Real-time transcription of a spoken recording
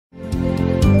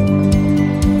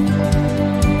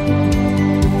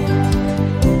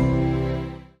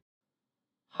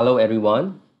Hello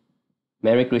everyone,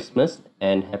 Merry Christmas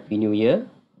and Happy New Year.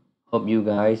 Hope you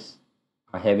guys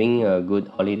are having a good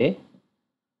holiday.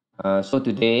 So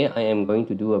today I am going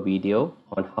to do a video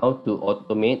on how to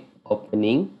automate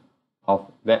opening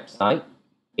of website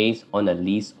based on a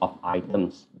list of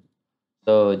items.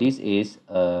 So this is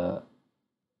a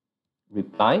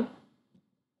reply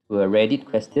to a Reddit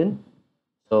question.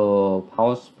 So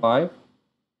Pulse 5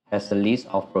 has a list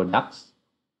of products,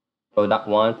 product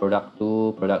 1, product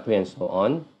 2, product 3 and so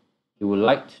on. You would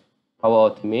like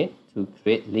Power Automate to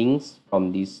create links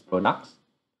from these products.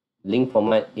 Link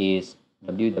format is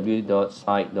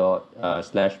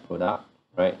www.site./product,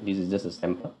 right? This is just a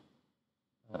sample.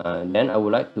 Then I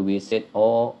would like to visit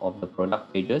all of the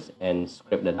product pages and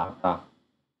scrape the data.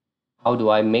 How do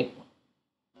I make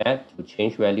that? To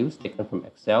change values taken from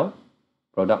Excel,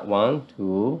 product 1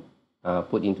 to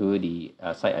put into the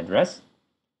site address.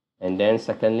 And then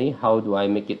secondly, how do I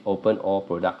make it open all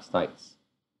product sites?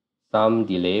 Some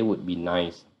delay would be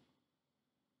nice.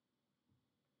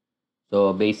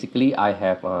 So basically, I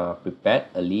have prepared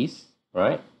a list,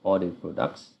 right? All the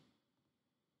products.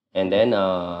 And then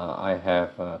I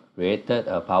have created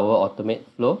a Power Automate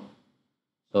flow.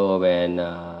 So when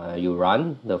you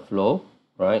run the flow,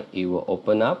 right, it will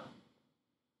open up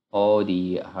all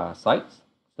the sites.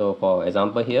 So for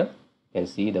example here, you can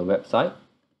see the website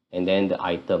and then the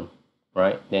item,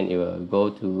 right? Then it will go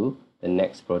to the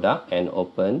next product and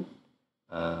open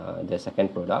the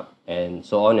second product and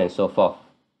so on and so forth.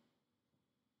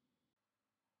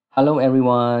 Hello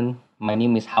everyone, my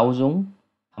name is Hao Zong.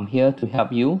 I'm here to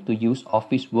help you to use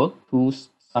office work tools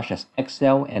such as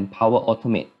Excel and Power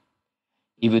Automate.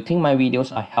 If you think my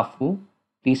videos are helpful,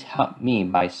 please help me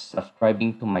by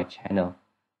subscribing to my channel.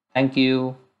 Thank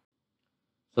you.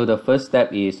 So the first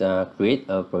step is create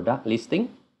a product listing.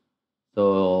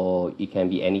 So it can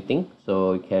be anything.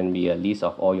 So it can be a list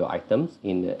of all your items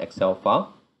in the Excel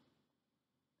file.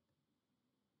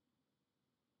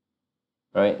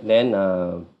 Right, then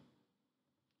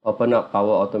open up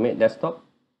Power Automate desktop.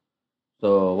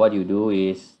 So what you do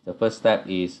is the first step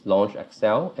is launch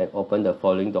Excel and open the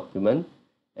following document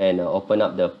and open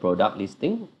up the product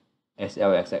listing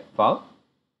SLXX file.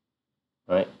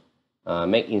 Right,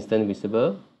 make instant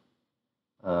visible,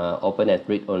 open as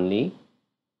read only.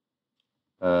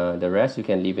 The rest you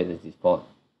can leave it as default.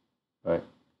 Right.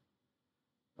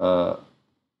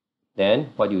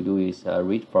 Then what you do is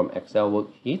read from Excel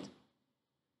worksheet.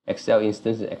 Excel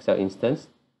instance is Excel instance.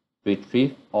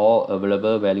 Retrieve all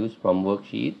available values from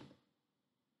worksheet.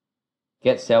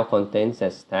 Get cell contents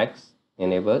as text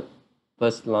enabled.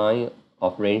 First line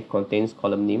of range contains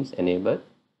column names enabled.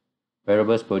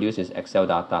 Variables produced is Excel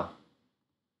data.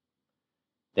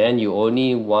 Then you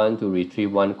only want to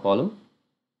retrieve one column.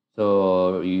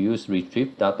 So you use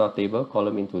retrieve data table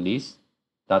column into list.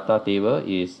 Data table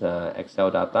is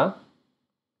Excel data.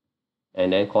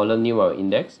 And then column name or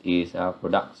index is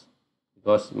products,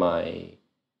 because the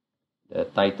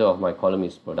title of my column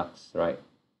is products, right?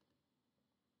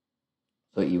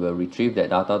 So it will retrieve that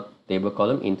data table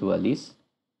column into a list.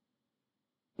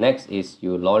 Next is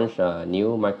you launch a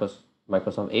new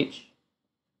Microsoft Edge.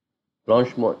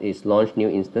 Launch mode is launch new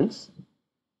instance.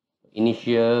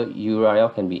 Initial URL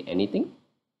can be anything.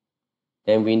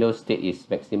 Then Windows state is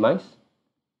maximize.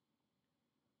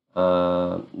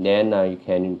 Then you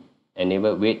can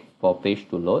enable wait for page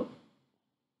to load.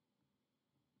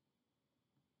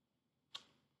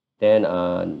 Then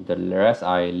the rest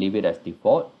I leave it as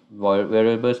default.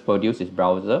 Variables produced is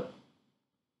browser.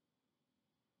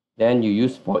 Then you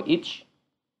use for each,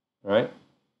 right?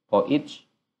 For each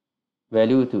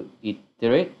value to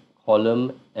iterate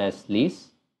column as list,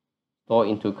 store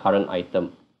into current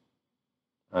item.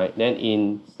 Right. Then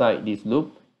inside this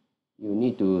loop, you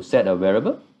need to set a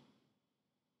variable.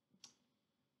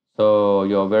 So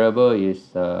your variable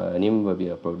is name will be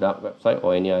a product website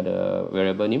or any other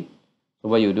variable name. So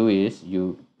what you do is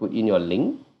you put in your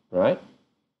link, right?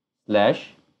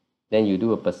 Slash, then you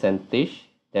do a percentage,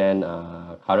 then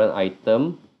current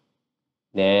item,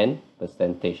 then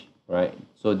percentage, right?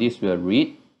 So this will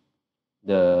read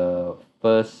the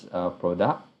first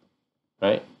product,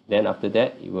 right? Then after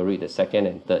that, it will read the second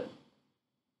and third,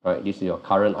 right? This is your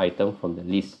current item from the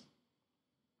list.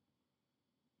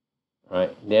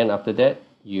 Right, then after that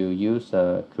you use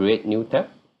create new tab.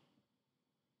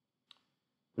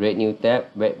 Create new tab,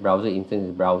 web browser instance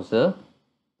is browser.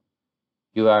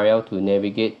 URL to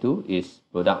navigate to is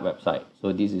product website.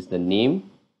 So this is the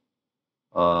name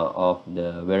of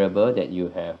the variable that you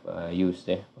have used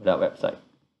there, product website.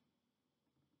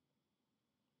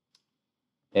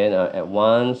 Then at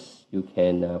once you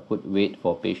can put wait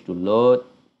for page to load.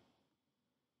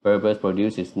 Firebase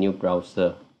produce its new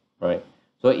browser, right?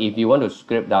 So if you want to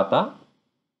scrape data,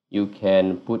 you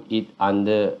can put it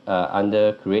under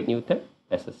create new tab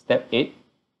as a step 8.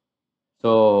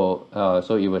 So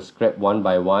so it will scrape one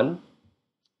by one,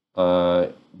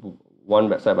 one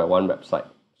website by one website,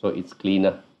 so it's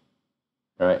cleaner.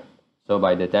 All right, so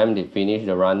by the time they finish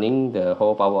the running the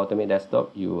whole Power Automate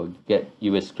desktop, you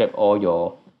will scrape all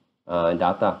your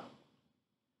data.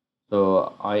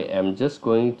 So I am just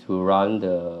going to run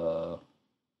the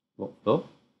workflow.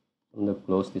 I'm going to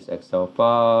close this Excel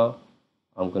file.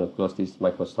 I'm going to close this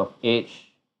Microsoft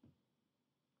Edge.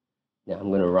 Yeah, I'm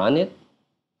going to run it.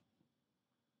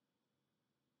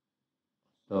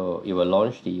 So it will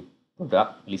launch the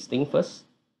product listing first,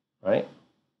 right?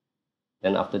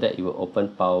 Then after that, it will open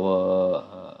the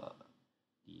Power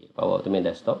Automate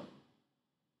desktop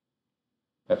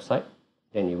website.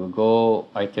 Then it will go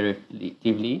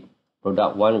iteratively,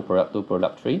 product 1 and product 2,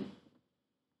 product 3.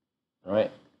 All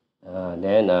right,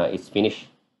 then it's finished.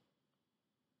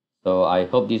 So I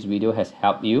hope this video has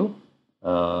helped you.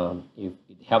 If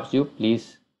it helps you,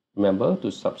 please remember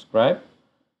to subscribe,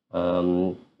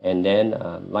 and then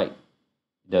like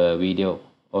the video.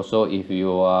 Also, if you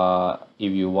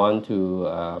want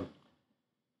to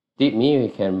tip me, you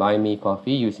can buy me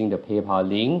coffee using the PayPal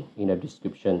link in the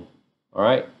description. All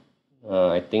right,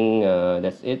 I think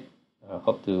that's it.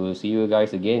 Hope to see you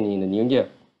guys again in the new year.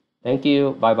 Thank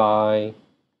you. Bye bye.